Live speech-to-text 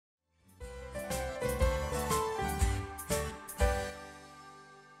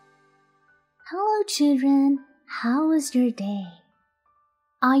Hello children, how was your day?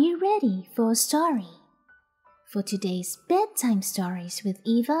 Are you ready for a story? For today's Bedtime Stories with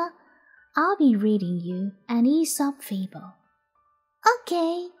EvA, I'll be reading you an Aesop fable.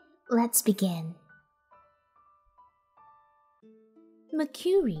 Okay, let's begin.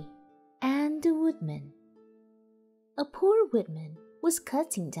 Mercury and the Woodman. A poor woodman was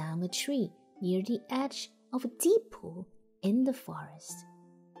cutting down a tree near the edge of a deep pool in the forest.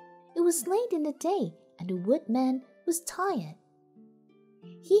 It was late in the day and the woodman was tired.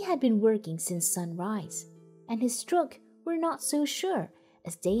 He had been working since sunrise, and his strokes were not so sure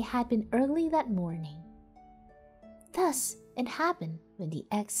as they had been early that morning. Thus it happened when the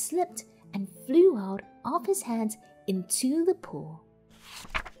axe slipped and flew out of his hands into the pool.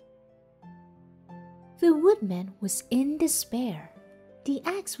 The woodman was in despair. The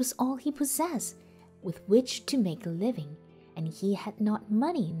axe was all he possessed with which to make a living, and he had not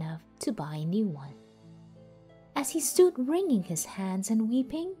money enough to buy a new one. As he stood wringing his hands and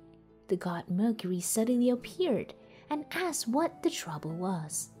weeping, the god Mercury suddenly appeared and asked what the trouble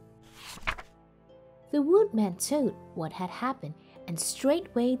was. The woodman told what had happened, and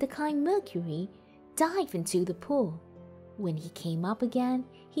straightway the kind Mercury dived into the pool. When he came up again,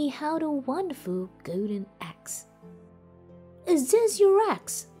 he held a wonderful golden axe. "Is this your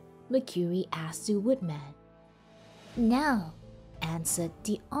axe?" Mercury asked the woodman. "No," answered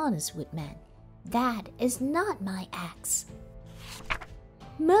the honest woodman. "That is not my axe."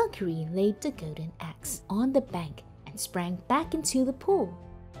 Mercury laid the golden axe on the bank and sprang back into the pool.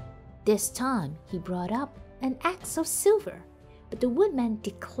 This time he brought up an axe of silver, but the woodman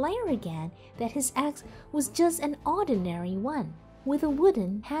declared again that his axe was just an ordinary one with a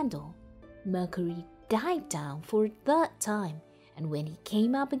wooden handle. Mercury dived down for a third time, and when he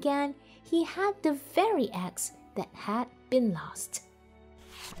came up again, he had the very axe that had been lost.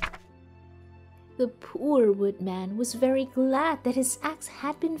 The poor woodman was very glad that his axe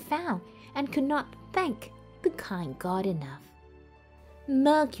had been found and could not thank the kind god enough.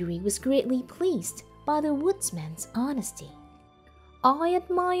 Mercury was greatly pleased by the woodsman's honesty. "I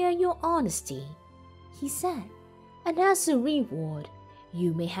admire your honesty," he said, "and as a reward,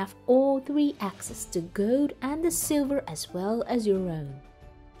 you may have all three axes, the gold and the silver as well as your own."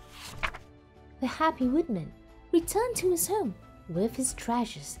 The happy woodman returned to his home with his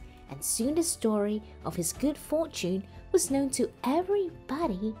treasures, and soon the story of his good fortune was known to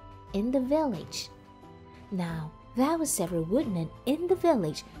everybody in the village. Now, there were several woodmen in the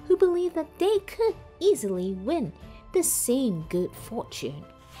village who believed that they could easily win the same good fortune.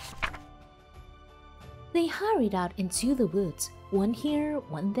 They hurried out into the woods, one here,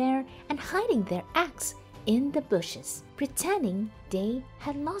 one there, and hiding their axe in the bushes, pretending they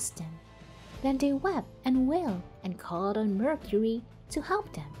had lost them. Then they wept and wailed and called on Mercury to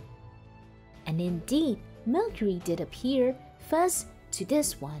help them. And indeed, Mercury did appear, first to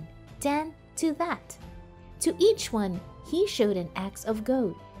this one, then to that. To each one he showed an axe of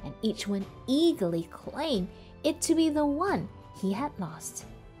gold, and each one eagerly claimed it to be the one he had lost.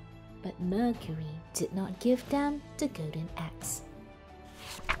 But Mercury did not give them the golden axe.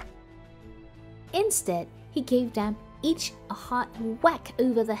 Instead, he gave them each a hard whack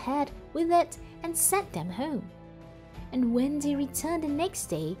over the head with it and sent them home. And when they returned the next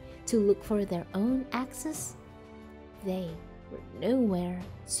day to look for their own axes, they were nowhere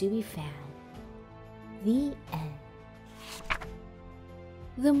to be found. The end.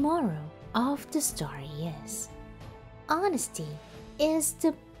 The moral of the story is, honesty is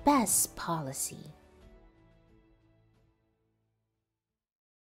the best policy.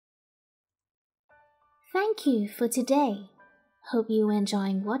 Thank you for today. Hope you are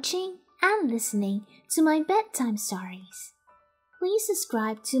enjoying watching and listening to my bedtime stories. Please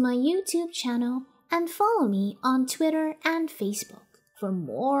subscribe to my YouTube channel and follow me on Twitter and Facebook for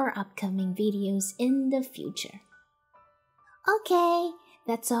more upcoming videos in the future. Okay,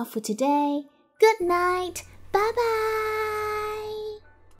 that's all for today. Good night. Bye-bye.